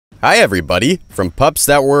Hi everybody! From pups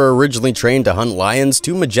that were originally trained to hunt lions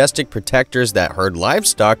to majestic protectors that herd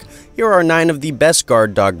livestock, here are 9 of the best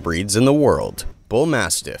guard dog breeds in the world. Bull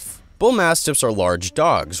Mastiff. Bull Mastiffs are large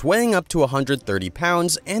dogs, weighing up to 130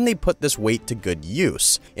 pounds, and they put this weight to good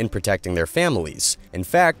use in protecting their families. In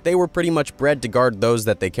fact, they were pretty much bred to guard those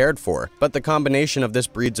that they cared for, but the combination of this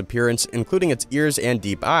breed's appearance, including its ears and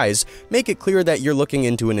deep eyes, make it clear that you're looking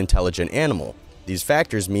into an intelligent animal. These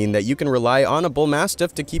factors mean that you can rely on a Bull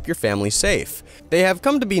Mastiff to keep your family safe. They have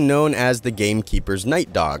come to be known as the gamekeeper's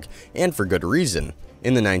night dog, and for good reason.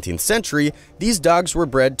 In the 19th century, these dogs were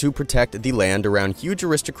bred to protect the land around huge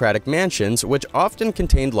aristocratic mansions, which often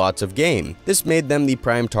contained lots of game. This made them the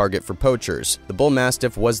prime target for poachers. The Bull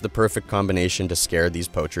Mastiff was the perfect combination to scare these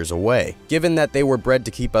poachers away. Given that they were bred to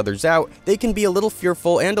keep others out, they can be a little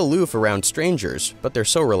fearful and aloof around strangers, but they're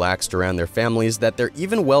so relaxed around their families that they're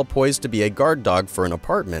even well poised to be a guard dog for an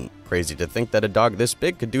apartment. Crazy to think that a dog this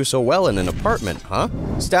big could do so well in an apartment, huh?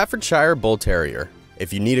 Staffordshire Bull Terrier.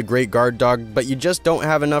 If you need a great guard dog, but you just don't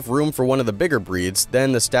have enough room for one of the bigger breeds,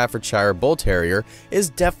 then the Staffordshire Bull Terrier is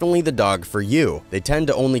definitely the dog for you. They tend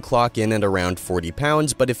to only clock in at around 40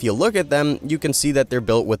 pounds, but if you look at them, you can see that they're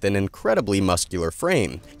built with an incredibly muscular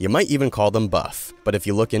frame. You might even call them buff. But if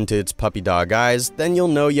you look into its puppy dog eyes, then you'll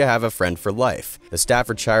know you have a friend for life. The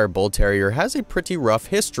Staffordshire Bull Terrier has a pretty rough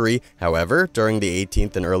history. However, during the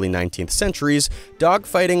 18th and early 19th centuries, dog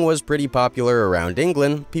fighting was pretty popular around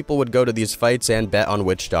England. People would go to these fights and bet on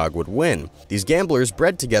which dog would win. These gamblers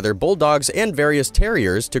bred together bulldogs and various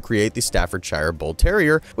terriers to create the Staffordshire Bull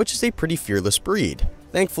Terrier, which is a pretty fearless breed.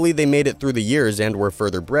 Thankfully, they made it through the years and were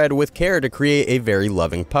further bred with care to create a very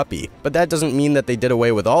loving puppy. But that doesn't mean that they did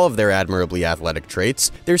away with all of their admirably athletic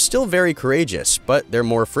traits. They're still very courageous, but they're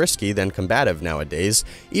more frisky than combative nowadays,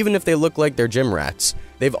 even if they look like they're gym rats.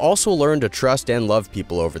 They've also learned to trust and love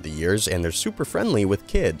people over the years, and they're super friendly with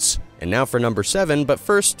kids. And now for number 7, but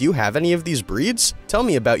first, do you have any of these breeds? Tell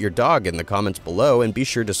me about your dog in the comments below, and be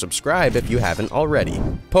sure to subscribe if you haven't already.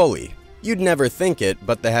 Polly. You'd never think it,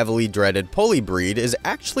 but the heavily dreaded Polly breed is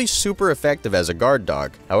actually super effective as a guard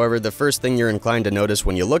dog. However, the first thing you're inclined to notice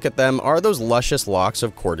when you look at them are those luscious locks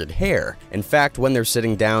of corded hair. In fact, when they're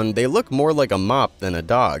sitting down, they look more like a mop than a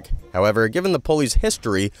dog. However, given the Polly's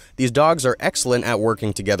history, these dogs are excellent at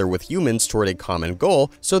working together with humans toward a common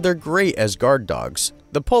goal, so they're great as guard dogs.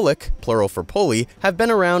 The Pollock, plural for Polly, have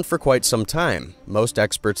been around for quite some time. Most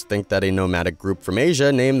experts think that a nomadic group from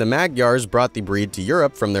Asia named the Magyars brought the breed to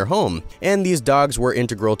Europe from their home, and these dogs were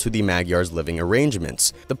integral to the Magyars' living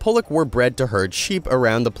arrangements. The Pollock were bred to herd sheep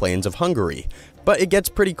around the plains of Hungary. But it gets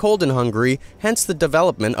pretty cold in Hungary, hence the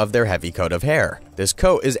development of their heavy coat of hair. This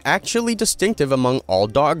coat is actually distinctive among all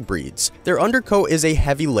dog breeds. Their undercoat is a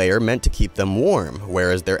heavy layer meant to keep them warm,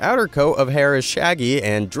 whereas their outer coat of hair is shaggy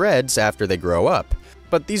and dreads after they grow up.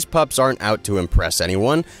 But these pups aren't out to impress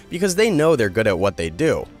anyone, because they know they're good at what they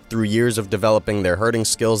do. Through years of developing their herding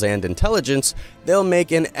skills and intelligence, they'll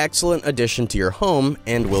make an excellent addition to your home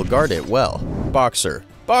and will guard it well. Boxer.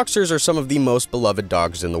 Boxers are some of the most beloved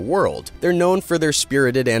dogs in the world. They're known for their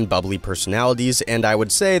spirited and bubbly personalities, and I would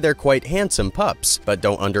say they're quite handsome pups. But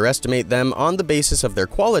don't underestimate them on the basis of their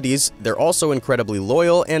qualities. They're also incredibly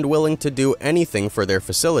loyal and willing to do anything for their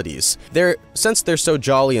facilities. Since they're so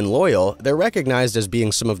jolly and loyal, they're recognized as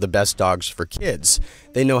being some of the best dogs for kids.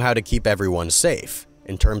 They know how to keep everyone safe.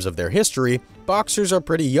 In terms of their history, boxers are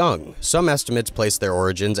pretty young. Some estimates place their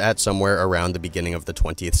origins at somewhere around the beginning of the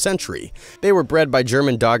 20th century. They were bred by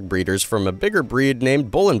German dog breeders from a bigger breed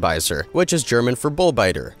named Bullenbeißer, which is German for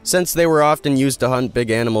bullbiter, since they were often used to hunt big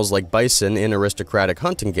animals like bison in aristocratic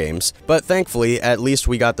hunting games, but thankfully, at least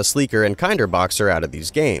we got the sleeker and kinder boxer out of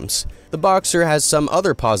these games. The boxer has some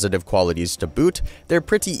other positive qualities to boot. They're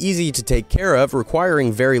pretty easy to take care of,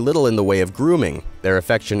 requiring very little in the way of grooming. Their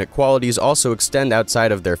affectionate qualities also extend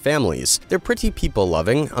outside of their families. They're pretty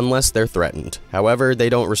people-loving, unless they're threatened. However, they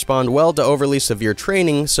don't respond well to overly severe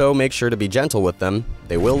training, so make sure to be gentle with them.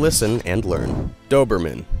 They will listen and learn.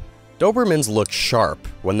 Doberman. Dobermans look sharp.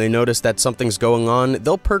 When they notice that something's going on,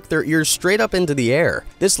 they'll perk their ears straight up into the air.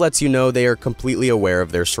 This lets you know they are completely aware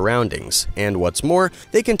of their surroundings. And what's more,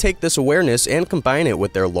 they can take this awareness and combine it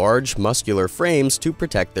with their large, muscular frames to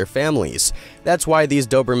protect their families. That's why these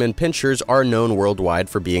Doberman pinschers are known worldwide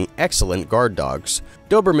for being excellent guard dogs.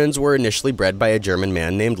 Dobermans were initially bred by a German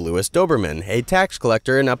man named Louis Doberman, a tax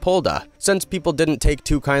collector in Apolda. Since people didn't take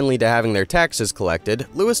too kindly to having their taxes collected,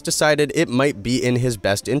 Louis decided it might be in his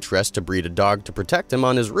best interest to breed a dog to protect him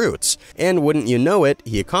on his roots. And wouldn't you know it,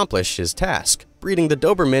 he accomplished his task, breeding the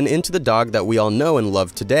Doberman into the dog that we all know and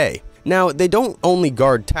love today. Now, they don't only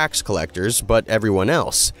guard tax collectors, but everyone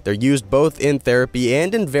else. They're used both in therapy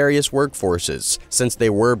and in various workforces. Since they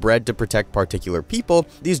were bred to protect particular people,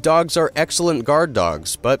 these dogs are excellent guard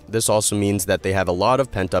dogs, but this also means that they have a lot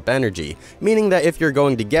of pent-up energy, meaning that if you're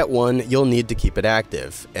going to get one, you'll need to keep it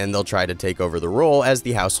active, and they'll try to take over the role as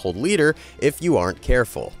the household leader if you aren't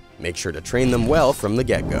careful. Make sure to train them well from the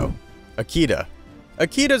get-go. Akita.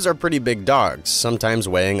 Akitas are pretty big dogs, sometimes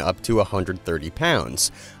weighing up to 130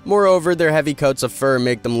 pounds. Moreover, their heavy coats of fur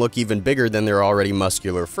make them look even bigger than their already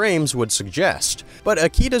muscular frames would suggest. But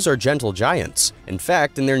Akitas are gentle giants. In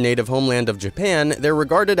fact, in their native homeland of Japan, they're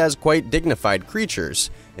regarded as quite dignified creatures.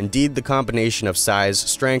 Indeed, the combination of size,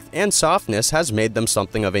 strength, and softness has made them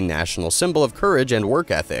something of a national symbol of courage and work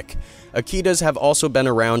ethic. Akitas have also been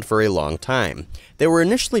around for a long time. They were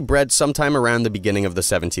initially bred sometime around the beginning of the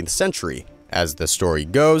 17th century. As the story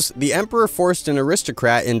goes, the emperor forced an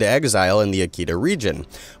aristocrat into exile in the Akita region.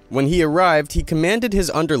 When he arrived, he commanded his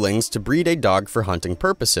underlings to breed a dog for hunting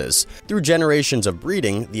purposes. Through generations of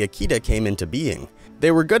breeding, the Akita came into being.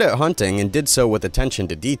 They were good at hunting and did so with attention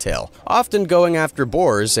to detail, often going after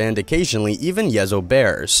boars and occasionally even Yezo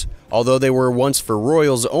bears. Although they were once for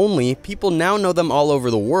royals only, people now know them all over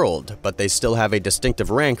the world, but they still have a distinctive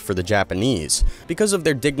rank for the Japanese. Because of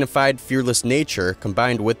their dignified, fearless nature,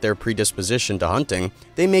 combined with their predisposition to hunting,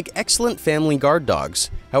 they make excellent family guard dogs.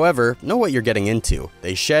 However, know what you're getting into.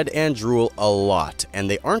 They shed and drool a lot, and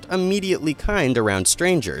they aren't immediately kind around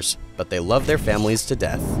strangers, but they love their families to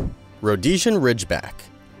death. Rhodesian Ridgeback.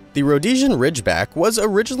 The Rhodesian Ridgeback was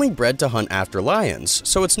originally bred to hunt after lions,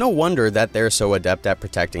 so it's no wonder that they're so adept at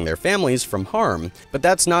protecting their families from harm. But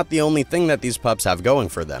that's not the only thing that these pups have going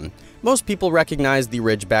for them. Most people recognize the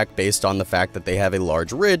Ridgeback based on the fact that they have a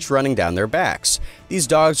large ridge running down their backs. These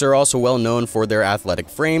dogs are also well known for their athletic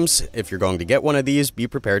frames. If you're going to get one of these, be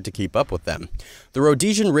prepared to keep up with them. The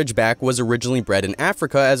Rhodesian Ridgeback was originally bred in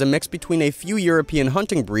Africa as a mix between a few European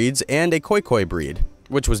hunting breeds and a Khoikhoi breed,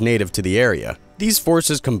 which was native to the area. These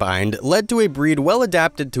forces combined led to a breed well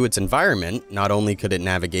adapted to its environment. Not only could it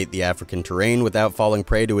navigate the African terrain without falling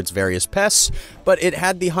prey to its various pests, but it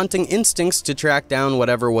had the hunting instincts to track down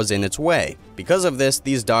whatever was in its way. Because of this,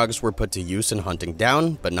 these dogs were put to use in hunting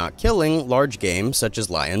down, but not killing, large game such as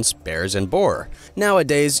lions, bears, and boar.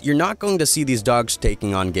 Nowadays, you're not going to see these dogs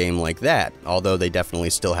taking on game like that, although they definitely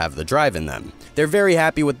still have the drive in them. They're very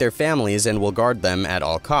happy with their families and will guard them at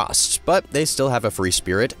all costs, but they still have a free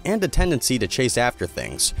spirit and a tendency to chase after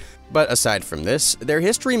things. But aside from this, their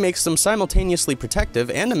history makes them simultaneously protective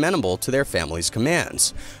and amenable to their family's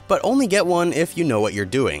commands. But only get one if you know what you're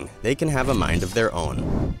doing. They can have a mind of their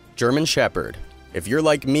own. German Shepherd. If you're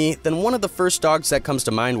like me, then one of the first dogs that comes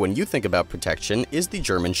to mind when you think about protection is the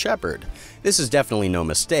German Shepherd. This is definitely no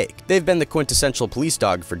mistake. They've been the quintessential police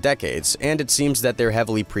dog for decades, and it seems that they're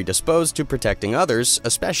heavily predisposed to protecting others,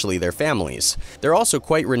 especially their families. They're also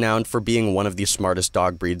quite renowned for being one of the smartest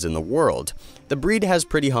dog breeds in the world. The breed has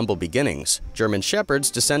pretty humble beginnings. German Shepherds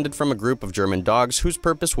descended from a group of German dogs whose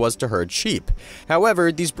purpose was to herd sheep.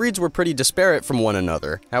 However, these breeds were pretty disparate from one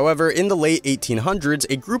another. However, in the late 1800s,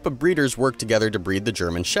 a group of breeders worked together to breed the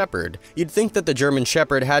German Shepherd. You'd think that the German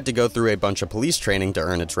Shepherd had to go through a bunch of police training to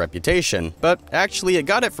earn its reputation, but actually it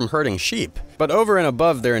got it from herding sheep. But over and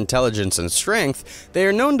above their intelligence and strength, they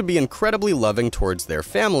are known to be incredibly loving towards their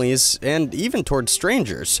families, and even towards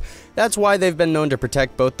strangers. That's why they've been known to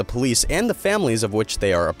protect both the police and the families of which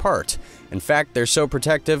they are a part. In fact, they're so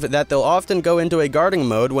protective that they'll often go into a guarding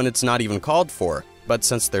mode when it's not even called for. But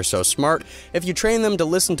since they're so smart, if you train them to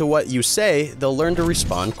listen to what you say, they'll learn to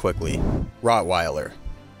respond quickly. Rottweiler.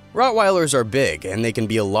 Rottweilers are big, and they can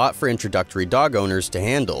be a lot for introductory dog owners to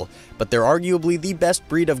handle, but they're arguably the best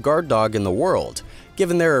breed of guard dog in the world.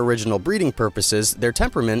 Given their original breeding purposes, their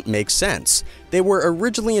temperament makes sense. They were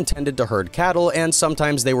originally intended to herd cattle, and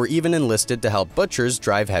sometimes they were even enlisted to help butchers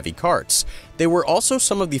drive heavy carts. They were also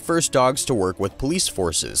some of the first dogs to work with police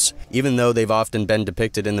forces. Even though they've often been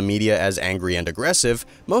depicted in the media as angry and aggressive,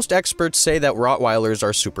 most experts say that Rottweilers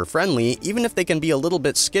are super friendly, even if they can be a little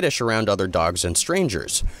bit skittish around other dogs and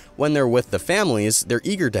strangers. When they're with the families, they're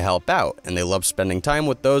eager to help out, and they love spending time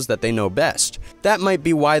with those that they know best. That might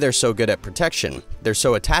be why they're so good at protection. They're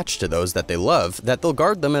so attached to those that they love that they'll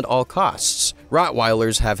guard them at all costs.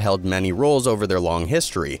 Rottweilers have held many roles over their long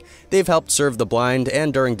history. They've helped serve the blind,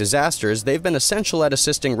 and during disasters, they've been essential at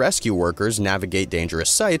assisting rescue workers navigate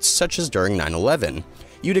dangerous sites, such as during 9/11.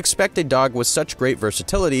 You'd expect a dog with such great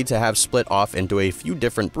versatility to have split off into a few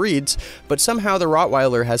different breeds, but somehow the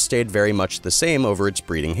Rottweiler has stayed very much the same over its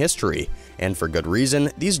breeding history. And for good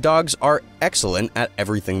reason, these dogs are excellent at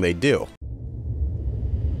everything they do.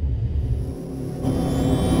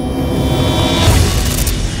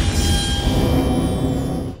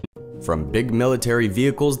 From big military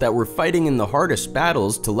vehicles that were fighting in the hardest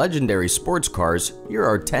battles to legendary sports cars, here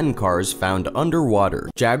are 10 cars found underwater.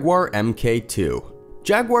 Jaguar Mk2.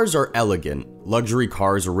 Jaguars are elegant, luxury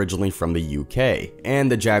cars originally from the UK,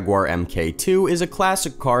 and the Jaguar Mk2 is a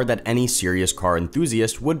classic car that any serious car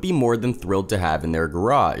enthusiast would be more than thrilled to have in their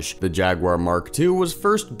garage. The Jaguar Mark II was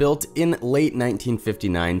first built in late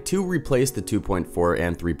 1959 to replace the 2.4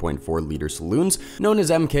 and 3.4 liter saloons known as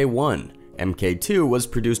Mk1. Mk2 was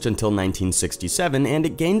produced until 1967, and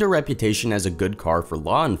it gained a reputation as a good car for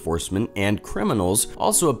law enforcement and criminals,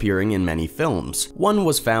 also appearing in many films. One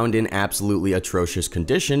was found in absolutely atrocious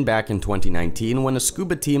condition back in 2019 when a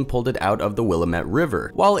scuba team pulled it out of the Willamette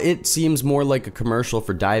River. While it seems more like a commercial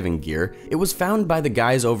for diving gear, it was found by the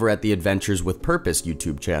guys over at the Adventures with Purpose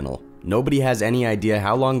YouTube channel. Nobody has any idea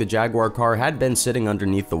how long the Jaguar car had been sitting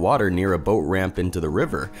underneath the water near a boat ramp into the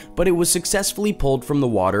river, but it was successfully pulled from the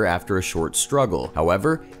water after a short struggle.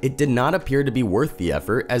 However, it did not appear to be worth the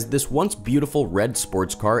effort, as this once beautiful red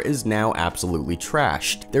sports car is now absolutely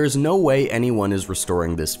trashed. There is no way anyone is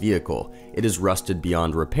restoring this vehicle. It is rusted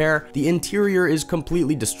beyond repair, the interior is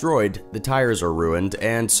completely destroyed, the tires are ruined,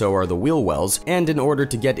 and so are the wheel wells, and in order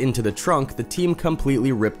to get into the trunk, the team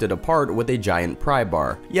completely ripped it apart with a giant pry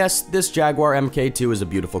bar. Yes, this Jaguar Mk2 is a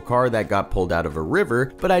beautiful car that got pulled out of a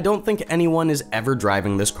river, but I don't think anyone is ever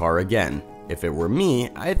driving this car again. If it were me,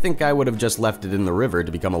 I think I would have just left it in the river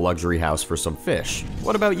to become a luxury house for some fish.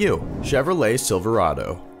 What about you? Chevrolet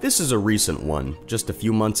Silverado. This is a recent one, just a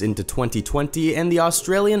few months into 2020, and the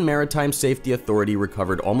Australian Maritime Safety Authority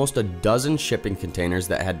recovered almost a dozen shipping containers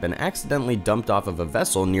that had been accidentally dumped off of a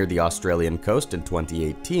vessel near the Australian coast in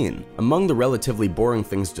 2018. Among the relatively boring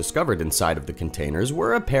things discovered inside of the containers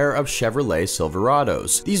were a pair of Chevrolet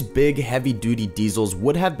Silverados. These big, heavy-duty diesels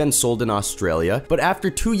would have been sold in Australia, but after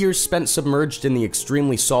 2 years spent submerged in the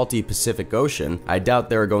extremely salty Pacific Ocean, I doubt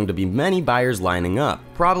there are going to be many buyers lining up,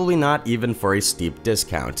 probably not even for a steep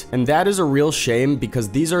discount. And that is a real shame, because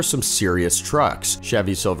these are some serious trucks.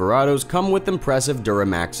 Chevy Silverados come with impressive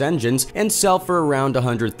Duramax engines and sell for around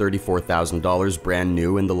 $134,000 brand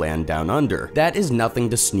new in the land down under. That is nothing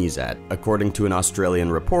to sneeze at. According to an Australian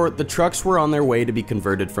report, the trucks were on their way to be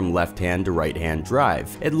converted from left-hand to right-hand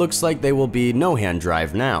drive. It looks like they will be no-hand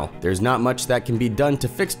drive now. There's not much that can be done to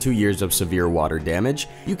fix 2 years of severe water damage.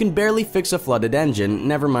 You can barely fix a flooded engine,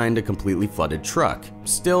 never mind a completely flooded truck.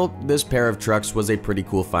 Still, this pair of trucks was a pretty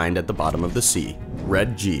cool find at the bottom of the sea.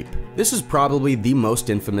 Red Jeep. This is probably the most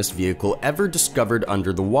infamous vehicle ever discovered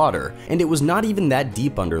under the water, and it was not even that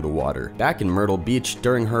deep under the water. Back in Myrtle Beach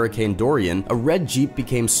during Hurricane Dorian, a red Jeep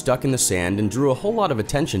became stuck in the sand and drew a whole lot of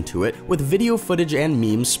attention to it, with video footage and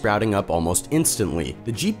memes sprouting up almost instantly.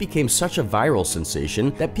 The Jeep became such a viral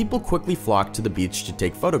sensation that people quickly flocked to the beach to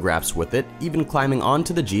take photographs with it, even climbing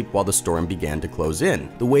onto the Jeep while the storm began to close in,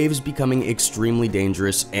 the waves becoming extremely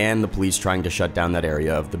dangerous and the police trying to shut down that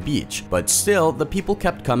area of the beach. But still, the people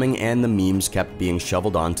kept coming and the memes kept being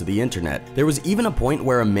shoveled onto the internet. There was even a point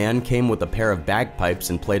where a man came with a pair of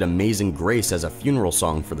bagpipes and played Amazing Grace as a funeral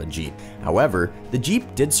song for the Jeep. However, the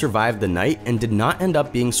Jeep did survive the night and did not end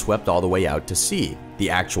up being swept all the way out to sea. The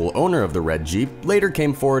actual owner of the red Jeep later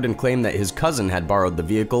came forward and claimed that his cousin had borrowed the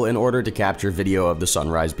vehicle in order to capture video of the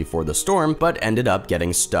sunrise before the storm, but ended up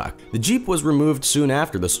getting stuck. The Jeep was removed soon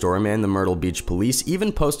after the storm, and the Myrtle Beach police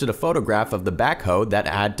even posted a photograph of the backhoe that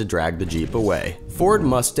had to drag the Jeep away. Ford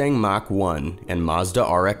Mustang Mach 1 and Mazda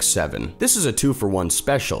RX-7. This is a 2-for-1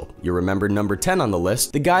 special. You remember number 10 on the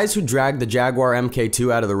list, the guys who dragged the Jaguar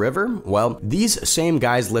Mk2 out of the river? Well, these same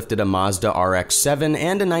guys lifted a Mazda RX-7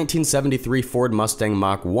 and a 1973 Ford Mustang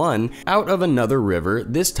Mach 1 out of another river,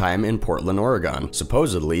 this time in Portland, Oregon.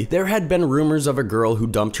 Supposedly, there had been rumors of a girl who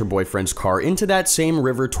dumped her boyfriend's car into that same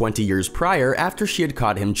river 20 years prior after she had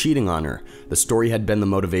caught him cheating on her. The story had been the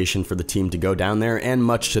motivation for the team to go down there, and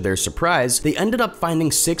much to their surprise, they ended up finding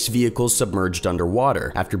 6 vehicles submerged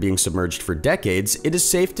underwater. After being submerged for decades, it is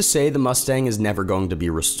safe to say the Mustang is never going to be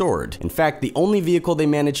restored. In fact, the only vehicle they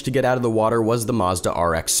managed to get out of the water was the Mazda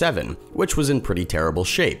RX-7, which was in pretty terrible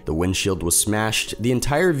shape. The windshield was smashed, the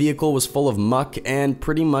entire vehicle was full of muck, and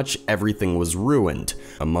pretty much everything was ruined.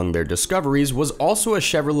 Among their discoveries was also a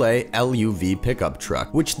Chevrolet LUV pickup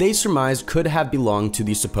truck, which they surmised could have belonged to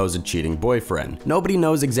the supposed cheating boyfriend. Nobody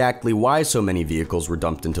knows exactly why so many vehicles were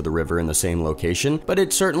dumped into the river in the same location, but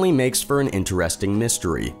it certainly makes for an interesting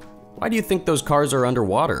mystery. Why do you think those cars are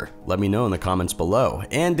underwater? Let me know in the comments below.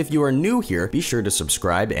 And if you are new here, be sure to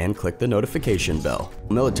subscribe and click the notification bell.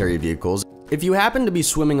 Military vehicles. If you happen to be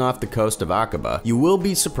swimming off the coast of Aqaba, you will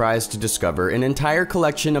be surprised to discover an entire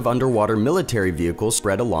collection of underwater military vehicles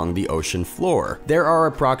spread along the ocean floor. There are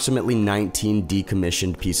approximately 19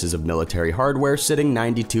 decommissioned pieces of military hardware sitting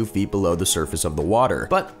 92 feet below the surface of the water,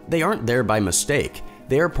 but they aren't there by mistake.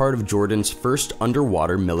 They are part of Jordan's first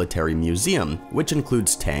underwater military museum, which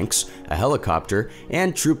includes tanks, a helicopter,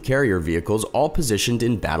 and troop carrier vehicles all positioned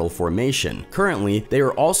in battle formation. Currently, they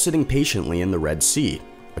are all sitting patiently in the Red Sea.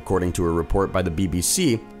 According to a report by the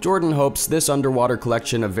BBC, Jordan hopes this underwater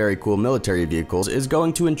collection of very cool military vehicles is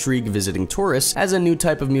going to intrigue visiting tourists as a new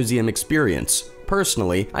type of museum experience.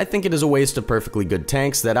 Personally, I think it is a waste of perfectly good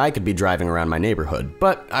tanks that I could be driving around my neighborhood.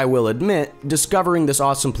 But I will admit, discovering this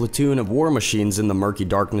awesome platoon of war machines in the murky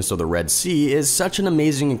darkness of the Red Sea is such an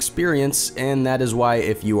amazing experience, and that is why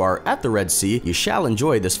if you are at the Red Sea, you shall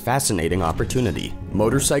enjoy this fascinating opportunity.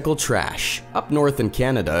 Motorcycle trash. Up north in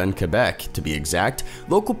Canada and Quebec, to be exact,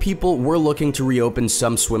 local people were looking to reopen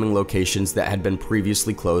some swimming locations that had been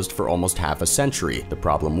previously closed for almost half a century. The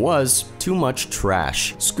problem was too much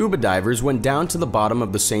trash. Scuba divers went down to the bottom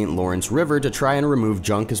of the St. Lawrence River to try and remove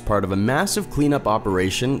junk as part of a massive cleanup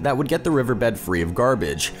operation that would get the riverbed free of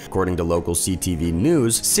garbage. According to local CTV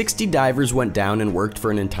News, 60 divers went down and worked for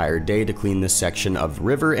an entire day to clean this section of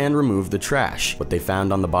river and remove the trash. What they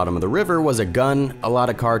found on the bottom of the river was a gun, a lot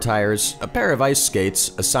of car tires, a pair of ice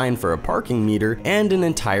skates, a sign for a parking meter, and an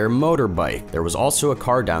entire motorbike. There was also a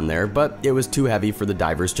car down there, but it was too heavy for the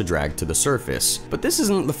divers to drag to the surface. But this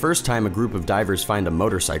isn't the first time a group of divers find a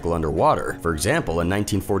motorcycle underwater. For example, in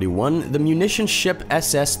 1941, the munitions ship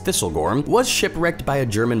SS Thistlegorm was shipwrecked by a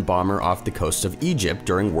German bomber off the coast of Egypt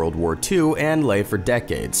during World War II and lay for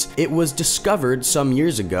decades. It was discovered some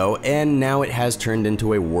years ago, and now it has turned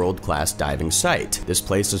into a world-class diving site. This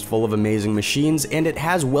place is full of amazing machines, and it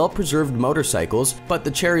has well-preserved motorcycles, but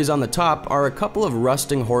the cherries on the top are a couple of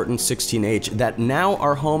rusting Horton 16H that now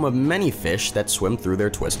are home of many fish that swim through their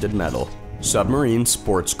twisted metal. Submarine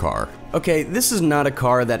sports car. Okay, this is not a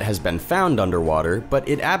car that has been found underwater, but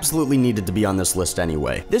it absolutely needed to be on this list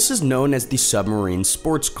anyway. This is known as the submarine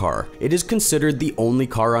sports car. It is considered the only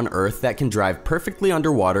car on Earth that can drive perfectly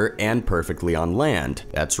underwater and perfectly on land.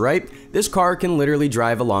 That's right, this car can literally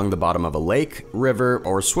drive along the bottom of a lake, river,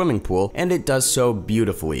 or swimming pool, and it does so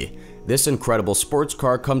beautifully. This incredible sports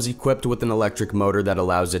car comes equipped with an electric motor that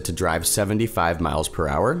allows it to drive 75 miles per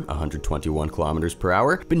hour, 121 kilometers per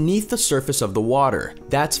hour, beneath the surface of the water.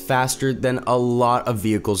 That's faster than a lot of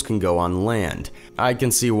vehicles can go on land. I can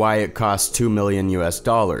see why it costs $2 million US.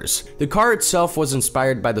 The car itself was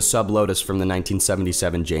inspired by the Sub Lotus from the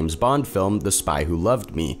 1977 James Bond film, The Spy Who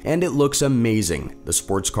Loved Me, and it looks amazing. The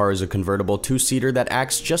sports car is a convertible two-seater that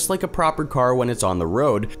acts just like a proper car when it's on the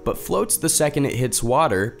road, but floats the second it hits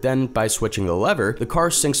water. Then, by switching the lever, the car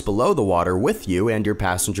sinks below the water with you and your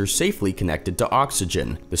passenger safely connected to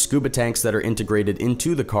oxygen. The scuba tanks that are integrated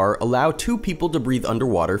into the car allow 2 people to breathe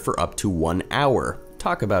underwater for up to 1 hour.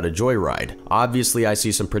 Talk about a joyride. Obviously, I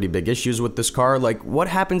see some pretty big issues with this car, like what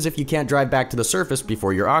happens if you can't drive back to the surface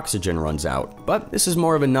before your oxygen runs out? But this is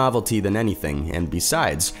more of a novelty than anything, and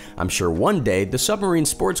besides, I'm sure one day the submarine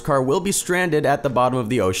sports car will be stranded at the bottom of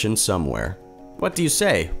the ocean somewhere. What do you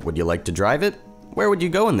say? Would you like to drive it? Where would you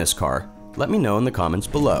go in this car? Let me know in the comments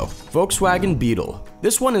below. Volkswagen Beetle.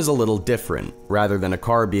 This one is a little different. Rather than a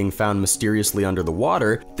car being found mysteriously under the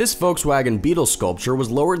water, this Volkswagen Beetle sculpture was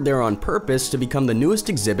lowered there on purpose to become the newest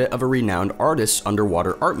exhibit of a renowned artist's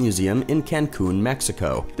underwater art museum in Cancun,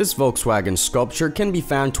 Mexico. This Volkswagen sculpture can be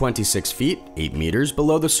found 26 feet, 8 meters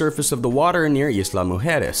below the surface of the water near Isla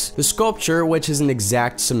Mujeres. The sculpture, which is an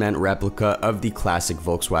exact cement replica of the classic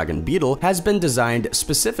Volkswagen Beetle, has been designed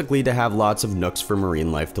specifically to have lots of nooks for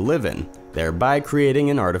marine life to live in, thereby creating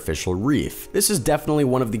an artificial reef. This is definitely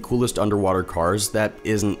one of the coolest underwater cars that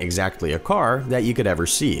isn't exactly a car that you could ever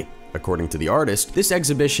see. According to the artist, this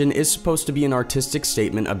exhibition is supposed to be an artistic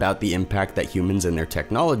statement about the impact that humans and their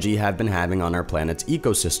technology have been having on our planet's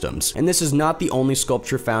ecosystems. And this is not the only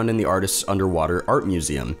sculpture found in the artist's underwater art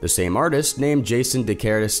museum. The same artist, named Jason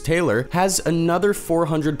DeCaris Taylor, has another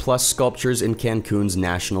 400 plus sculptures in Cancun's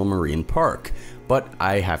National Marine Park. But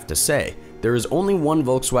I have to say, there is only one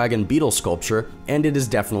Volkswagen Beetle sculpture, and it is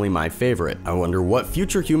definitely my favorite. I wonder what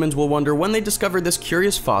future humans will wonder when they discover this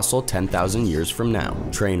curious fossil 10,000 years from now.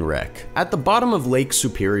 Train wreck. At the bottom of Lake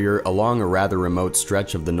Superior, along a rather remote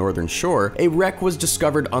stretch of the northern shore, a wreck was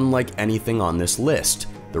discovered unlike anything on this list.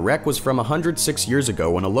 The wreck was from 106 years ago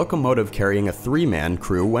when a locomotive carrying a 3-man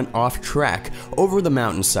crew went off track over the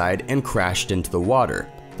mountainside and crashed into the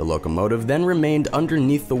water. The locomotive then remained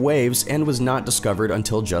underneath the waves and was not discovered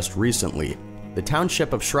until just recently. The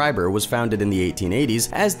township of Schreiber was founded in the 1880s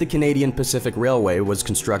as the Canadian Pacific Railway was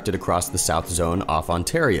constructed across the South Zone off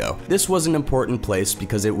Ontario. This was an important place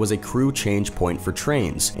because it was a crew change point for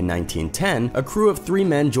trains. In 1910, a crew of 3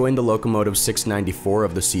 men joined the locomotive 694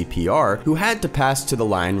 of the CPR, who had to pass to the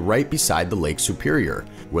line right beside the Lake Superior.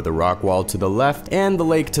 With a rock wall to the left and the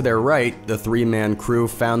lake to their right, the 3-man crew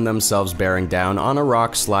found themselves bearing down on a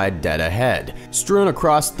rock slide dead ahead, strewn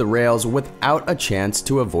across the rails without a chance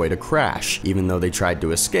to avoid a crash. Even though they tried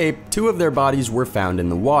to escape, 2 of their bodies were found in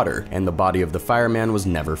the water, and the body of the fireman was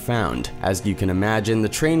never found. As you can imagine, the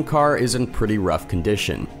train car is in pretty rough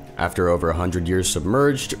condition. After over 100 years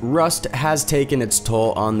submerged, rust has taken its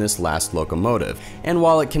toll on this last locomotive, and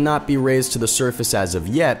while it cannot be raised to the surface as of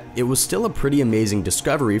yet, it was still a pretty amazing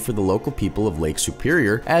discovery for the local people of Lake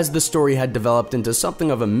Superior, as the story had developed into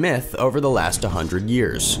something of a myth over the last 100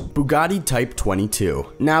 years. Bugatti Type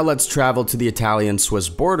 22. Now let's travel to the Italian-Swiss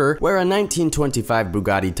border, where a 1925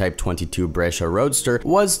 Bugatti Type 22 Brescia Roadster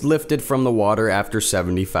was lifted from the water after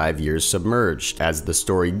 75 years submerged. As the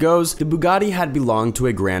story goes, the Bugatti had belonged to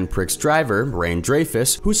a Grand Prix driver, Rain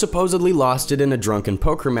Dreyfus, who supposedly lost it in a drunken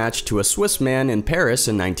poker match to a Swiss man in Paris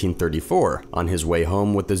in 1934. On his way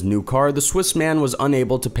home with his new car, the Swiss man was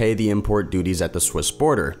unable to pay the import duties at the Swiss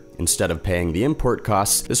border. Instead of paying the import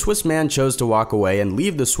costs, the Swiss man chose to walk away and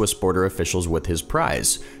leave the Swiss border officials with his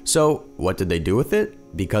prize. So, what did they do with it?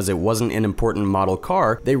 Because it wasn't an important model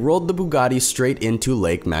car, they rolled the Bugatti straight into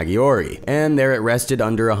Lake Maggiore, and there it rested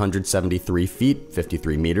under 173 feet,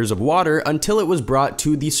 53 meters of water until it was brought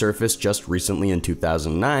to the surface just recently in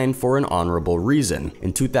 2009 for an honorable reason.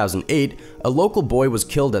 In 2008, a local boy was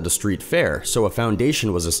killed at a street fair, so a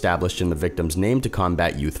foundation was established in the victim's name to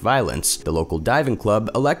combat youth violence. The local diving club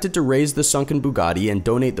elected to raise the sunken Bugatti and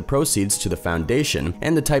donate the proceeds to the foundation,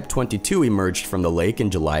 and the Type 22 emerged from the lake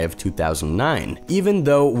in July of 2009. Even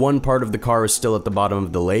though one part of the car is still at the bottom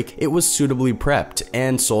of the lake, it was suitably prepped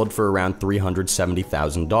and sold for around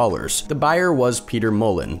 $370,000. The buyer was Peter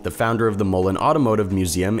Mullen, the founder of the Mullen Automotive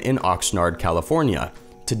Museum in Oxnard, California.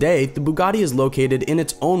 Today, the Bugatti is located in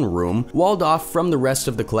its own room, walled off from the rest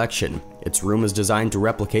of the collection. Its room is designed to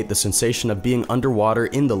replicate the sensation of being underwater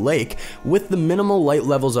in the lake, with the minimal light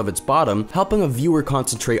levels of its bottom, helping a viewer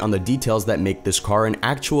concentrate on the details that make this car an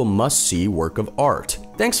actual must-see work of art.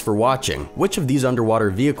 Thanks for watching. Which of these underwater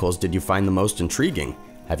vehicles did you find the most intriguing?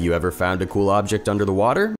 Have you ever found a cool object under the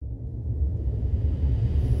water?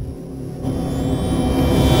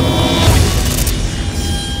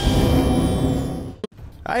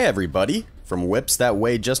 Hi everybody! From whips that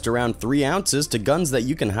weigh just around 3 ounces to guns that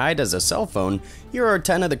you can hide as a cell phone, here are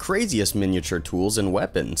 10 of the craziest miniature tools and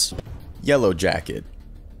weapons. Yellow Jacket.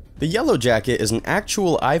 The Yellow Jacket is an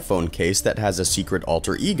actual iPhone case that has a secret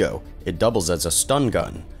alter ego. It doubles as a stun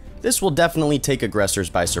gun. This will definitely take aggressors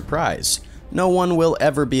by surprise. No one will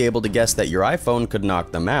ever be able to guess that your iPhone could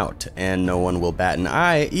knock them out, and no one will bat an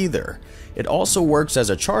eye either. It also works as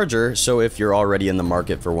a charger, so if you're already in the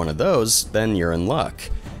market for one of those, then you're in luck.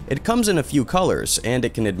 It comes in a few colors, and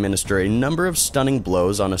it can administer a number of stunning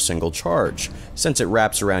blows on a single charge. Since it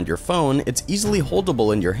wraps around your phone, it's easily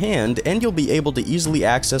holdable in your hand, and you'll be able to easily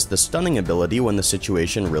access the stunning ability when the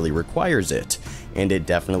situation really requires it. And it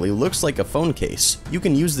definitely looks like a phone case. You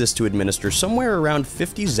can use this to administer somewhere around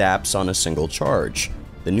 50 zaps on a single charge.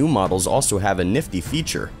 The new models also have a nifty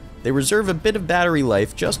feature. They reserve a bit of battery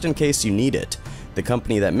life just in case you need it. The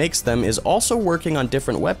company that makes them is also working on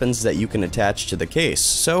different weapons that you can attach to the case,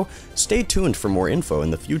 so stay tuned for more info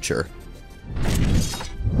in the future.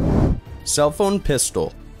 Cell phone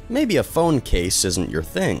pistol. Maybe a phone case isn't your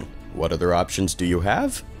thing. What other options do you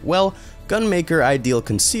have? Well, gunmaker Ideal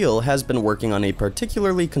Conceal has been working on a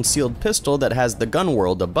particularly concealed pistol that has the gun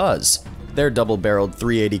world abuzz. Their double-barreled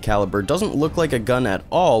 .380 caliber doesn't look like a gun at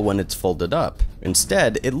all when it's folded up.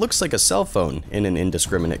 Instead, it looks like a cell phone in an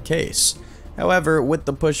indiscriminate case. However, with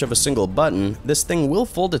the push of a single button, this thing will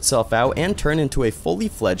fold itself out and turn into a fully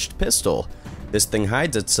fledged pistol. This thing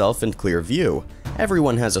hides itself in clear view.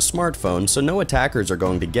 Everyone has a smartphone, so no attackers are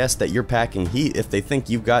going to guess that you're packing heat if they think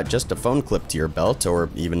you've got just a phone clip to your belt or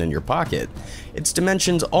even in your pocket. Its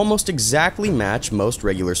dimensions almost exactly match most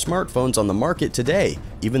regular smartphones on the market today,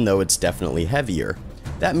 even though it's definitely heavier.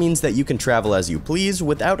 That means that you can travel as you please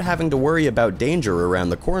without having to worry about danger around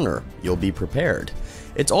the corner. You'll be prepared.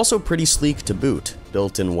 It's also pretty sleek to boot.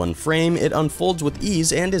 Built in one frame, it unfolds with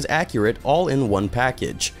ease and is accurate all in one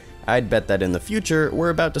package. I'd bet that in the future, we're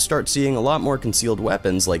about to start seeing a lot more concealed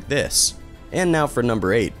weapons like this. And now for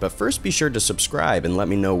number 8, but first be sure to subscribe and let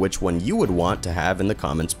me know which one you would want to have in the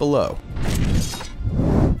comments below.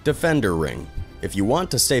 Defender Ring. If you want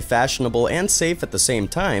to stay fashionable and safe at the same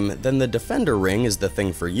time, then the Defender ring is the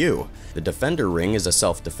thing for you. The Defender ring is a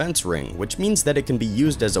self-defense ring, which means that it can be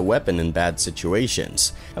used as a weapon in bad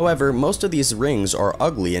situations. However, most of these rings are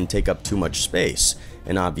ugly and take up too much space,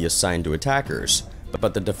 an obvious sign to attackers.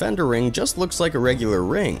 But the Defender ring just looks like a regular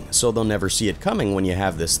ring, so they'll never see it coming when you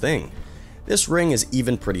have this thing. This ring is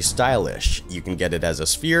even pretty stylish. You can get it as a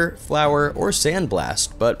sphere, flower, or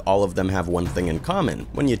sandblast, but all of them have one thing in common.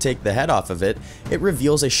 When you take the head off of it, it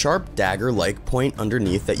reveals a sharp dagger-like point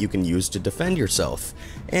underneath that you can use to defend yourself.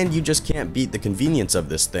 And you just can't beat the convenience of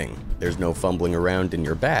this thing. There's no fumbling around in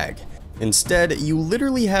your bag. Instead, you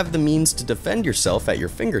literally have the means to defend yourself at your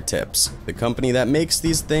fingertips. The company that makes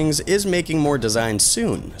these things is making more designs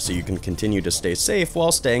soon, so you can continue to stay safe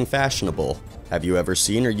while staying fashionable. Have you ever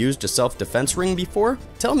seen or used a self-defense ring before?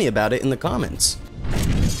 Tell me about it in the comments.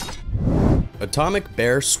 Atomic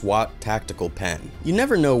Bear SWAT Tactical Pen. You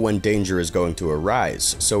never know when danger is going to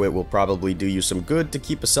arise, so it will probably do you some good to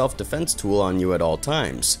keep a self-defense tool on you at all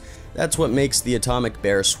times. That's what makes the Atomic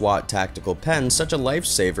Bear SWAT Tactical Pen such a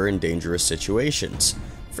lifesaver in dangerous situations.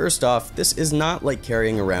 First off, this is not like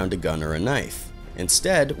carrying around a gun or a knife.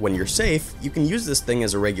 Instead, when you're safe, you can use this thing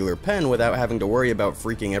as a regular pen without having to worry about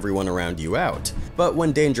freaking everyone around you out. But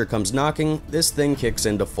when danger comes knocking, this thing kicks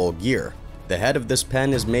into full gear. The head of this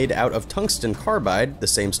pen is made out of tungsten carbide, the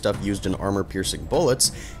same stuff used in armor-piercing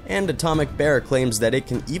bullets, and Atomic Bear claims that it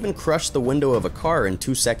can even crush the window of a car in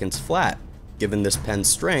 2 seconds flat. Given this pen's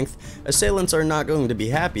strength, assailants are not going to be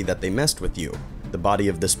happy that they messed with you. The body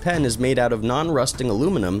of this pen is made out of non-rusting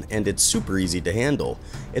aluminum, and it's super easy to handle.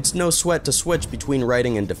 It's no sweat to switch between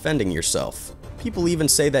writing and defending yourself. People even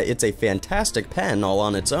say that it's a fantastic pen all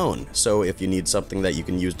on its own, so if you need something that you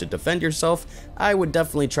can use to defend yourself, I would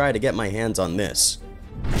definitely try to get my hands on this.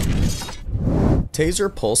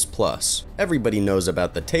 Taser Pulse Plus. Everybody knows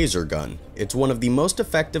about the taser gun. It's one of the most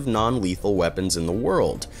effective non-lethal weapons in the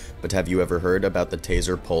world. But have you ever heard about the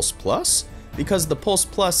Taser Pulse Plus? Because the Pulse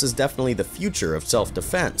Plus is definitely the future of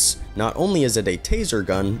self-defense. Not only is it a taser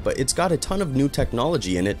gun, but it's got a ton of new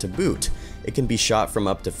technology in it to boot. It can be shot from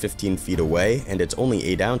up to 15 feet away, and it's only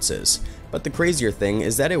 8 ounces. But the crazier thing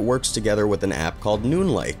is that it works together with an app called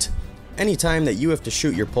Noonlight. Anytime that you have to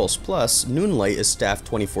shoot your Pulse Plus, Noonlight is staffed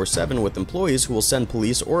 24/7 with employees who will send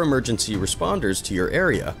police or emergency responders to your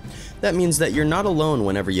area. That means that you're not alone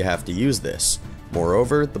whenever you have to use this.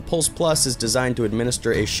 Moreover, the Pulse Plus is designed to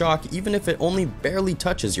administer a shock even if it only barely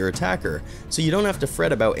touches your attacker, so you don't have to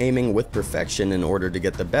fret about aiming with perfection in order to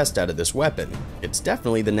get the best out of this weapon. It's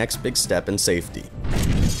definitely the next big step in safety.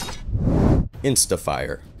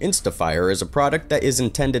 Instafire. Instafire is a product that is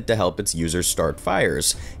intended to help its users start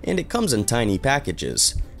fires, and it comes in tiny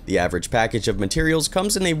packages. The average package of materials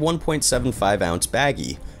comes in a 1.75 ounce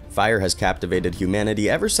baggie. Fire has captivated humanity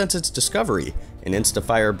ever since its discovery, and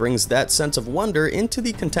Instafire brings that sense of wonder into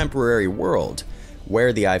the contemporary world.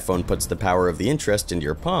 Where the iPhone puts the power of the interest into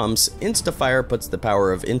your palms, Instafire puts the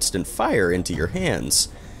power of instant fire into your hands.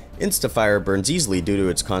 Instafire burns easily due to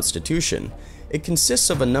its constitution. It consists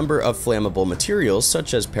of a number of flammable materials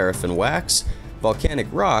such as paraffin wax, volcanic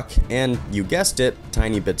rock, and, you guessed it,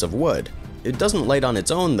 tiny bits of wood. It doesn't light on its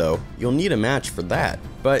own though, you'll need a match for that.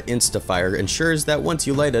 But Instafire ensures that once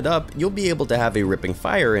you light it up, you'll be able to have a ripping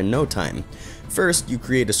fire in no time. First, you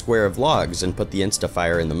create a square of logs and put the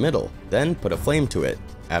Instafire in the middle, then put a flame to it.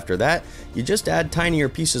 After that, you just add tinier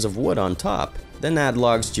pieces of wood on top, then add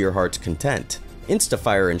logs to your heart's content.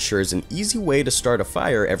 Instafire ensures an easy way to start a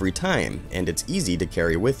fire every time, and it's easy to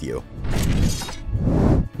carry with you.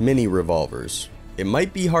 Mini revolvers. It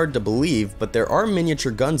might be hard to believe, but there are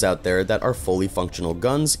miniature guns out there that are fully functional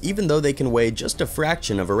guns, even though they can weigh just a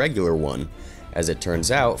fraction of a regular one. As it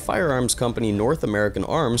turns out, firearms company North American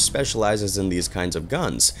Arms specializes in these kinds of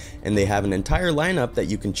guns, and they have an entire lineup that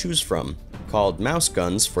you can choose from. Called mouse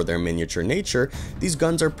guns for their miniature nature, these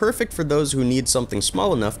guns are perfect for those who need something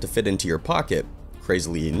small enough to fit into your pocket.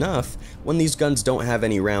 Crazily enough, when these guns don't have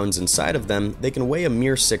any rounds inside of them, they can weigh a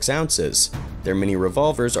mere 6 ounces. Their mini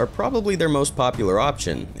revolvers are probably their most popular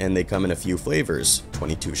option, and they come in a few flavors: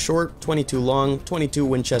 22 short, 22 long, 22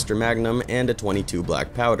 Winchester Magnum, and a 22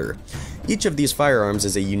 black powder. Each of these firearms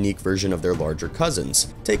is a unique version of their larger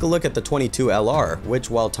cousins. Take a look at the 22 LR,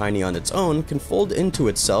 which, while tiny on its own, can fold into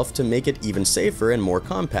itself to make it even safer and more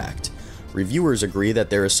compact. Reviewers agree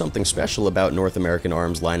that there is something special about North American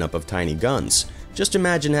Arms' lineup of tiny guns. Just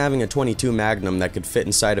imagine having a 22 Magnum that could fit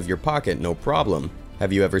inside of your pocket no problem.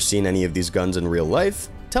 Have you ever seen any of these guns in real life?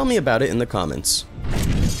 Tell me about it in the comments.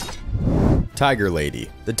 Tiger Lady.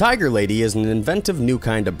 The Tiger Lady is an inventive new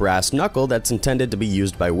kind of brass knuckle that's intended to be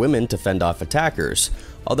used by women to fend off attackers.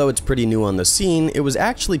 Although it's pretty new on the scene, it was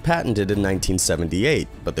actually patented in 1978,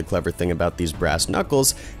 but the clever thing about these brass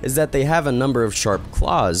knuckles is that they have a number of sharp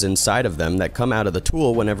claws inside of them that come out of the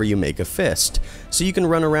tool whenever you make a fist, so you can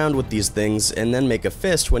run around with these things and then make a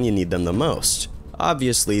fist when you need them the most.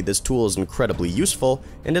 Obviously, this tool is incredibly useful,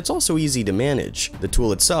 and it's also easy to manage. The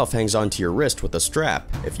tool itself hangs onto your wrist with a strap.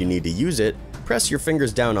 If you need to use it, press your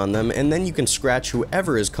fingers down on them and then you can scratch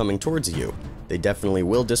whoever is coming towards you. They definitely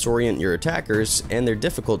will disorient your attackers, and they're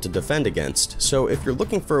difficult to defend against, so if you're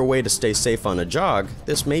looking for a way to stay safe on a jog,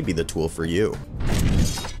 this may be the tool for you.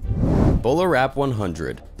 Bullwrap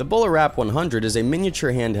 100. The Bullwrap 100 is a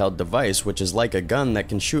miniature handheld device which is like a gun that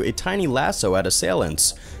can shoot a tiny lasso at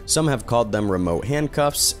assailants. Some have called them remote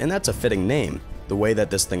handcuffs, and that's a fitting name. The way that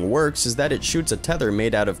this thing works is that it shoots a tether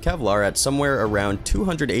made out of Kevlar at somewhere around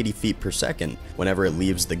 280 feet per second. Whenever it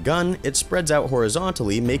leaves the gun, it spreads out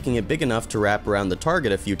horizontally, making it big enough to wrap around the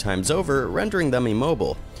target a few times over, rendering them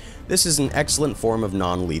immobile. This is an excellent form of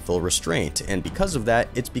non-lethal restraint, and because of that,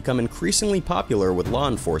 it's become increasingly popular with law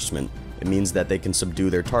enforcement. It means that they can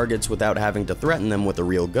subdue their targets without having to threaten them with a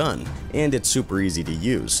real gun, and it's super easy to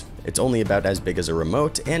use. It's only about as big as a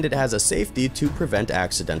remote, and it has a safety to prevent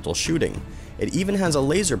accidental shooting. It even has a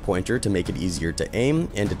laser pointer to make it easier to aim,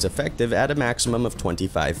 and it's effective at a maximum of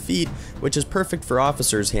 25 feet, which is perfect for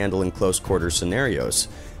officers handling close quarter scenarios.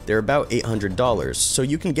 They're about $800, so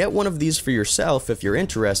you can get one of these for yourself if you're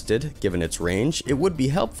interested. Given its range, it would be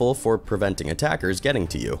helpful for preventing attackers getting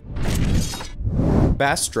to you.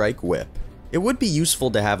 Fast Strike Whip. It would be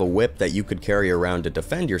useful to have a whip that you could carry around to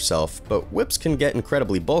defend yourself, but whips can get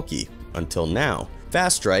incredibly bulky. Until now.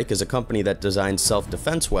 Fast Strike is a company that designs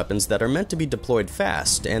self-defense weapons that are meant to be deployed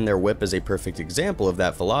fast, and their whip is a perfect example of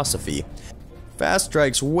that philosophy. Fast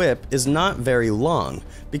Strike's whip is not very long,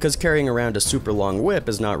 because carrying around a super long whip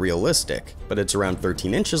is not realistic, but it's around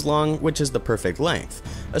 13 inches long, which is the perfect length,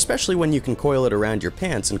 especially when you can coil it around your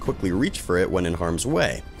pants and quickly reach for it when in harm's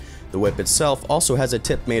way. The whip itself also has a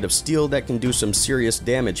tip made of steel that can do some serious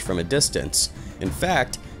damage from a distance. In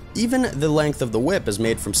fact, even the length of the whip is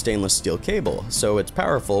made from stainless steel cable, so it's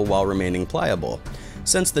powerful while remaining pliable.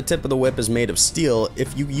 Since the tip of the whip is made of steel,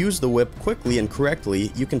 if you use the whip quickly and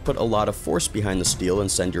correctly, you can put a lot of force behind the steel and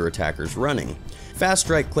send your attackers running. Fast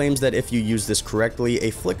Strike claims that if you use this correctly,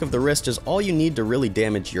 a flick of the wrist is all you need to really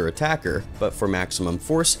damage your attacker, but for maximum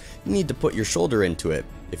force, you need to put your shoulder into it.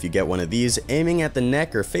 If you get one of these, aiming at the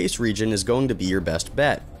neck or face region is going to be your best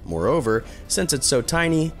bet. Moreover, since it's so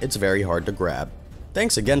tiny, it's very hard to grab.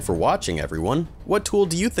 Thanks again for watching, everyone. What tool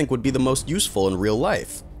do you think would be the most useful in real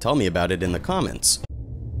life? Tell me about it in the comments.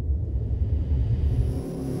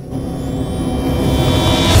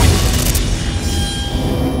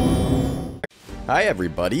 Hi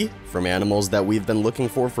everybody! From animals that we've been looking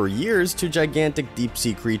for years to gigantic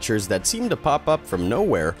deep-sea creatures that seem to pop up from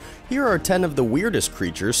nowhere, here are 10 of the weirdest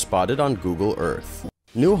creatures spotted on Google Earth.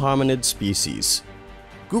 New hominid species.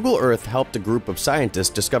 Google Earth helped a group of scientists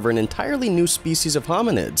discover an entirely new species of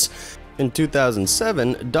hominids. In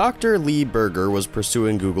 2007, Dr. Lee Berger was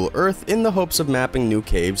pursuing Google Earth in the hopes of mapping new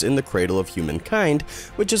caves in the cradle of humankind,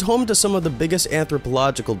 which is home to some of the biggest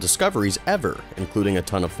anthropological discoveries ever, including a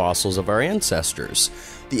ton of fossils of our ancestors.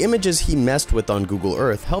 The images he messed with on Google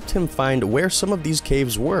Earth helped him find where some of these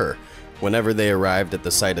caves were. Whenever they arrived at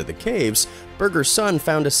the site of the caves, Berger's son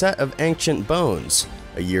found a set of ancient bones.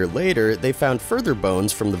 A year later, they found further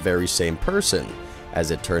bones from the very same person. As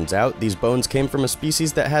it turns out, these bones came from a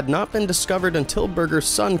species that had not been discovered until Berger's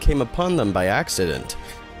son came upon them by accident.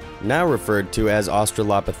 Now referred to as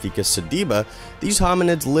Australopithecus sediba, these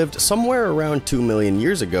hominids lived somewhere around 2 million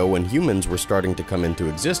years ago when humans were starting to come into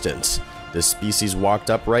existence. This species walked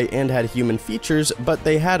upright and had human features, but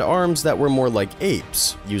they had arms that were more like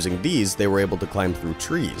apes. Using these, they were able to climb through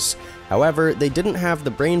trees. However, they didn't have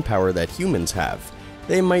the brain power that humans have.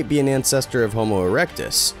 They might be an ancestor of Homo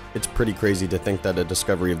erectus. It's pretty crazy to think that a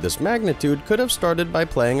discovery of this magnitude could have started by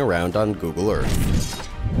playing around on Google Earth.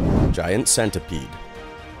 Giant centipede.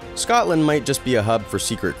 Scotland might just be a hub for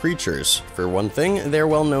secret creatures. For one thing, they're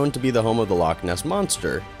well known to be the home of the Loch Ness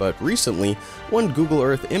Monster, but recently, one Google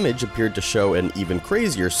Earth image appeared to show an even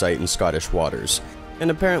crazier sight in Scottish waters, an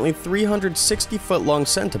apparently 360-foot-long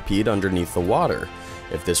centipede underneath the water.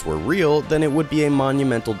 If this were real, then it would be a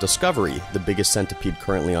monumental discovery. The biggest centipede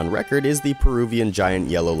currently on record is the Peruvian giant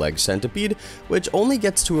yellow-leg centipede, which only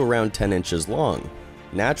gets to around 10 inches long.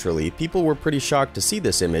 Naturally, people were pretty shocked to see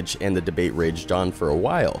this image, and the debate raged on for a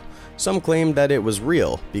while. Some claimed that it was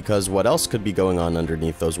real, because what else could be going on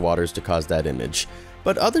underneath those waters to cause that image?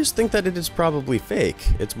 But others think that it is probably fake.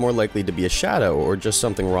 It's more likely to be a shadow or just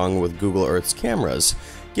something wrong with Google Earth's cameras.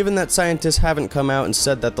 Given that scientists haven't come out and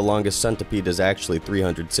said that the longest centipede is actually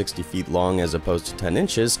 360 feet long as opposed to 10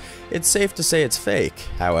 inches, it's safe to say it's fake.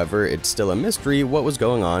 However, it's still a mystery what was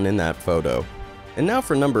going on in that photo. And now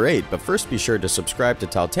for number 8, but first be sure to subscribe to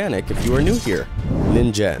Talltanic if you are new here.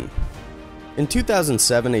 Ningen. In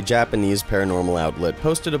 2007, a Japanese paranormal outlet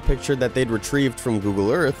posted a picture that they'd retrieved from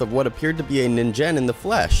Google Earth of what appeared to be a ningen in the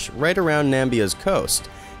flesh, right around Nambia's coast.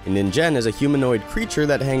 A ningen is a humanoid creature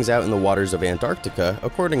that hangs out in the waters of Antarctica,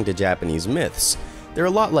 according to Japanese myths. They're a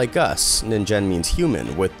lot like us. Ningen means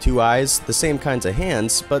human, with 2 eyes, the same kinds of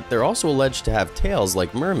hands, but they're also alleged to have tails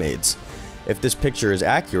like mermaids. If this picture is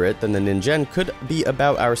accurate, then the ningen could be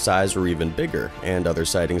about our size or even bigger, and other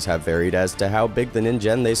sightings have varied as to how big the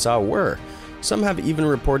ningen they saw were. Some have even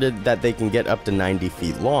reported that they can get up to 90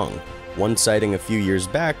 feet long. One sighting a few years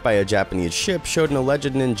back by a Japanese ship showed an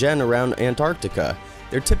alleged ningen around Antarctica.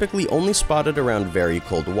 They're typically only spotted around very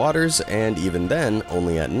cold waters, and even then,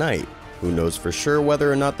 only at night. Who knows for sure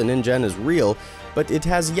whether or not the ningen is real, but it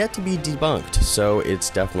has yet to be debunked, so it's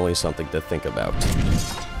definitely something to think about.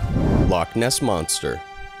 Loch Ness Monster.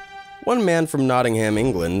 One man from Nottingham,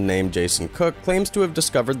 England, named Jason Cook, claims to have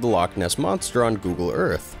discovered the Loch Ness Monster on Google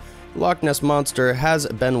Earth. The Loch Ness Monster has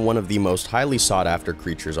been one of the most highly sought-after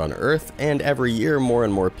creatures on Earth, and every year more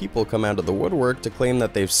and more people come out of the woodwork to claim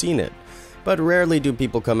that they've seen it. But rarely do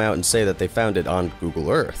people come out and say that they found it on Google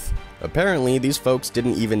Earth. Apparently, these folks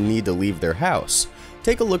didn't even need to leave their house.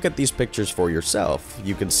 Take a look at these pictures for yourself.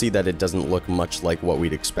 You can see that it doesn't look much like what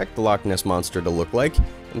we'd expect the Loch Ness Monster to look like.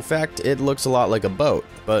 In fact, it looks a lot like a boat,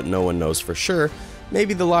 but no one knows for sure.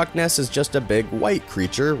 Maybe the Loch Ness is just a big white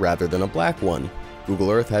creature rather than a black one.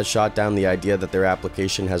 Google Earth has shot down the idea that their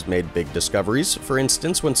application has made big discoveries. For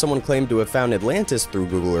instance, when someone claimed to have found Atlantis through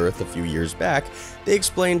Google Earth a few years back, they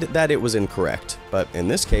explained that it was incorrect. But in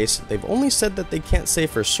this case, they've only said that they can't say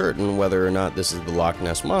for certain whether or not this is the Loch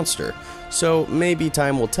Ness Monster. So maybe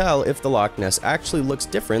time will tell if the Loch Ness actually looks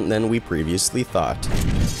different than we previously thought.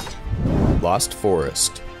 Lost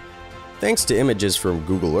Forest. Thanks to images from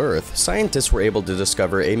Google Earth, scientists were able to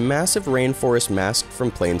discover a massive rainforest masked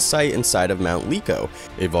from plain sight inside of Mount Lico,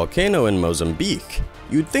 a volcano in Mozambique.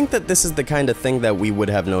 You'd think that this is the kind of thing that we would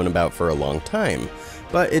have known about for a long time,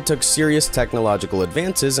 but it took serious technological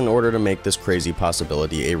advances in order to make this crazy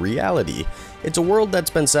possibility a reality. It's a world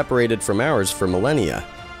that's been separated from ours for millennia.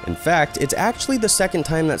 In fact, it's actually the second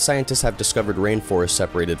time that scientists have discovered rainforests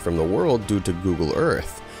separated from the world due to Google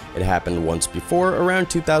Earth. It happened once before, around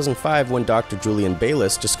 2005, when Dr. Julian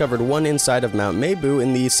Bayliss discovered one inside of Mount Mebu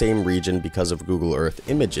in the same region because of Google Earth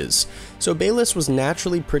images. So Bayliss was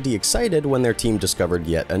naturally pretty excited when their team discovered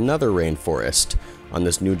yet another rainforest. On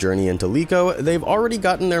this new journey into Lico, they've already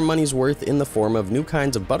gotten their money's worth in the form of new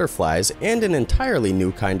kinds of butterflies and an entirely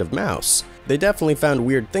new kind of mouse. They definitely found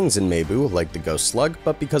weird things in Mebu, like the ghost slug,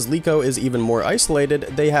 but because Lico is even more isolated,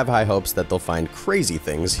 they have high hopes that they'll find crazy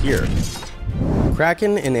things here.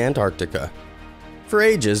 Kraken in Antarctica. For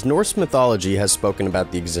ages, Norse mythology has spoken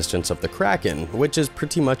about the existence of the Kraken, which is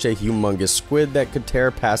pretty much a humongous squid that could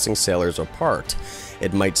tear passing sailors apart.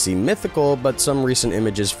 It might seem mythical, but some recent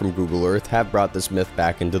images from Google Earth have brought this myth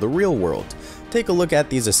back into the real world. Take a look at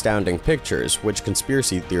these astounding pictures, which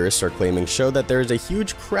conspiracy theorists are claiming show that there is a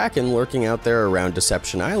huge kraken lurking out there around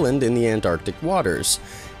Deception Island in the Antarctic waters.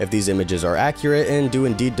 If these images are accurate and do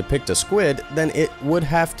indeed depict a squid, then it would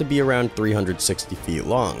have to be around 360 feet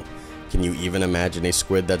long. Can you even imagine a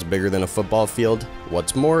squid that's bigger than a football field?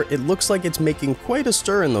 What's more, it looks like it's making quite a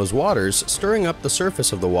stir in those waters, stirring up the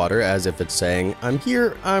surface of the water as if it's saying, "I'm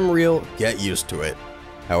here, I'm real, get used to it."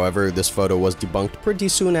 However, this photo was debunked pretty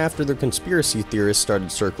soon after the conspiracy theorists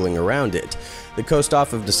started circling around it. The coast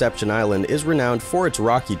off of Deception Island is renowned for its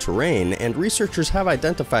rocky terrain, and researchers have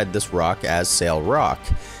identified this rock as Sail Rock.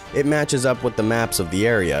 It matches up with the maps of the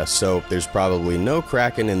area, so there's probably no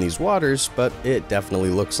kraken in these waters, but it definitely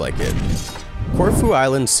looks like it. Corfu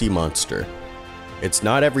Island Sea Monster. It's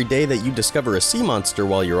not every day that you discover a sea monster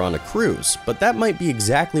while you're on a cruise, but that might be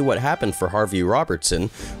exactly what happened for Harvey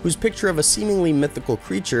Robertson, whose picture of a seemingly mythical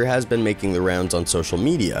creature has been making the rounds on social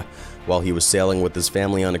media. While he was sailing with his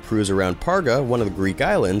family on a cruise around Parga, one of the Greek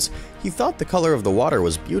islands, he thought the color of the water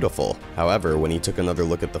was beautiful. However, when he took another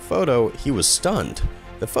look at the photo, he was stunned.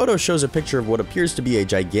 The photo shows a picture of what appears to be a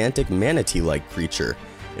gigantic manatee-like creature.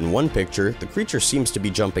 In one picture, the creature seems to be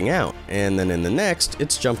jumping out, and then in the next,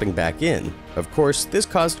 it's jumping back in. Of course, this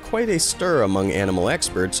caused quite a stir among animal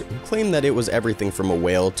experts who claim that it was everything from a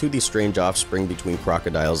whale to the strange offspring between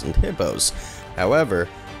crocodiles and hippos. However,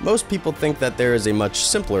 most people think that there is a much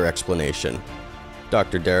simpler explanation.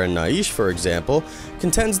 Dr. Darren Naish, for example,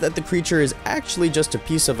 contends that the creature is actually just a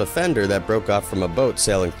piece of a fender that broke off from a boat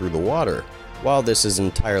sailing through the water. While this is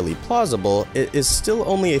entirely plausible, it is still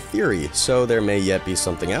only a theory, so there may yet be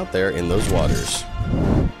something out there in those waters.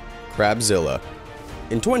 Crabzilla.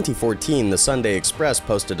 In 2014, the Sunday Express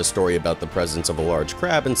posted a story about the presence of a large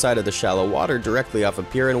crab inside of the shallow water directly off a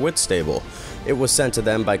pier in Whitstable. It was sent to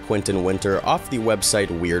them by Quentin Winter off the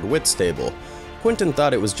website Weird Whitstable. Quentin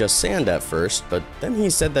thought it was just sand at first, but then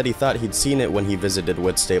he said that he thought he'd seen it when he visited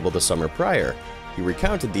Whitstable the summer prior. He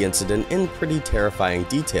recounted the incident in pretty terrifying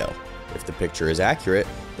detail. If the picture is accurate,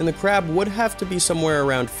 then the crab would have to be somewhere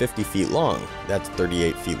around 50 feet long. That's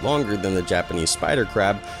 38 feet longer than the Japanese spider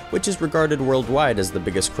crab, which is regarded worldwide as the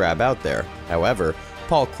biggest crab out there. However,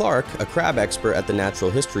 Paul Clark, a crab expert at the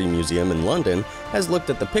Natural History Museum in London, has looked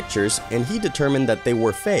at the pictures and he determined that they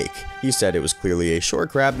were fake. He said it was clearly a shore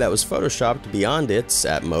crab that was photoshopped beyond its,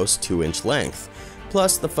 at most, 2-inch length.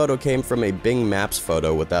 Plus, the photo came from a Bing Maps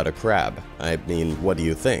photo without a crab. I mean, what do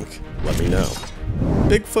you think? Let me know.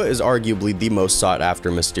 Bigfoot is arguably the most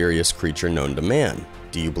sought-after mysterious creature known to man.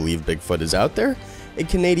 Do you believe Bigfoot is out there? A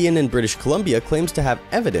Canadian in British Columbia claims to have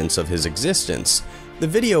evidence of his existence. The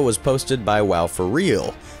video was posted by Wow For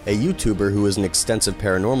Real, a YouTuber who is an extensive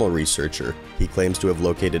paranormal researcher. He claims to have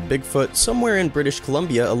located Bigfoot somewhere in British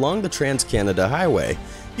Columbia along the Trans-Canada Highway.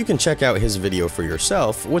 You can check out his video for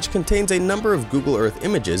yourself, which contains a number of Google Earth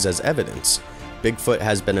images as evidence. Bigfoot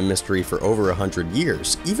has been a mystery for over 100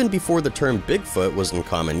 years, even before the term Bigfoot was in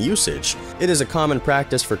common usage. It is a common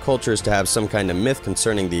practice for cultures to have some kind of myth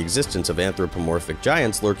concerning the existence of anthropomorphic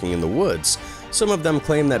giants lurking in the woods. Some of them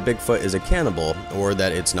claim that Bigfoot is a cannibal, or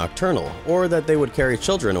that it's nocturnal, or that they would carry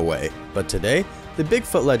children away. But today, the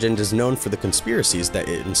Bigfoot legend is known for the conspiracies that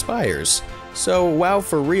it inspires. So Wow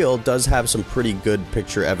For Real does have some pretty good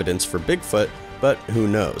picture evidence for Bigfoot, but who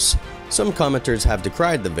knows? Some commenters have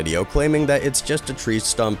decried the video, claiming that it's just a tree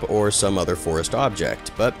stump or some other forest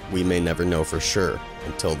object, but we may never know for sure.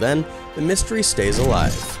 Until then, the mystery stays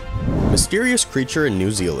alive. Mysterious creature in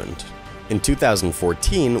New Zealand. In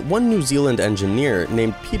 2014, one New Zealand engineer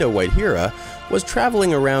named Peter Whitehira was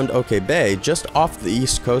traveling around Oke Bay just off the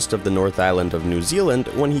east coast of the North Island of New Zealand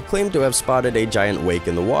when he claimed to have spotted a giant wake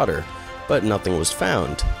in the water. But nothing was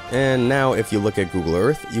found. And now if you look at Google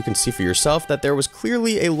Earth, you can see for yourself that there was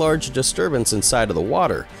clearly a large disturbance inside of the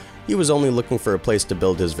water. He was only looking for a place to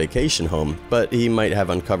build his vacation home, but he might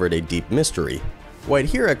have uncovered a deep mystery.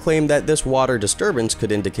 Whitehira claimed that this water disturbance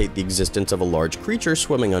could indicate the existence of a large creature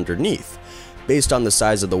swimming underneath. Based on the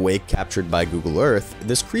size of the wake captured by Google Earth,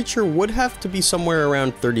 this creature would have to be somewhere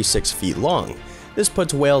around 36 feet long. This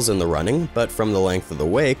puts whales in the running, but from the length of the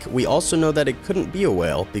wake, we also know that it couldn't be a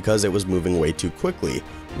whale because it was moving way too quickly.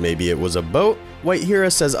 Maybe it was a boat?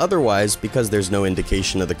 Whitehira says otherwise because there's no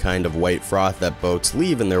indication of the kind of white froth that boats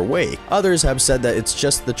leave in their wake. Others have said that it's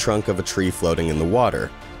just the trunk of a tree floating in the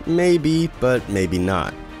water. Maybe, but maybe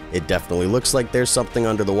not. It definitely looks like there's something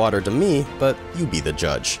under the water to me, but you be the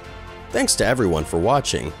judge. Thanks to everyone for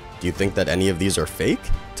watching. Do you think that any of these are fake?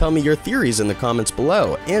 Tell me your theories in the comments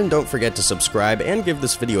below, and don't forget to subscribe and give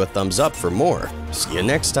this video a thumbs up for more. See you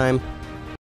next time!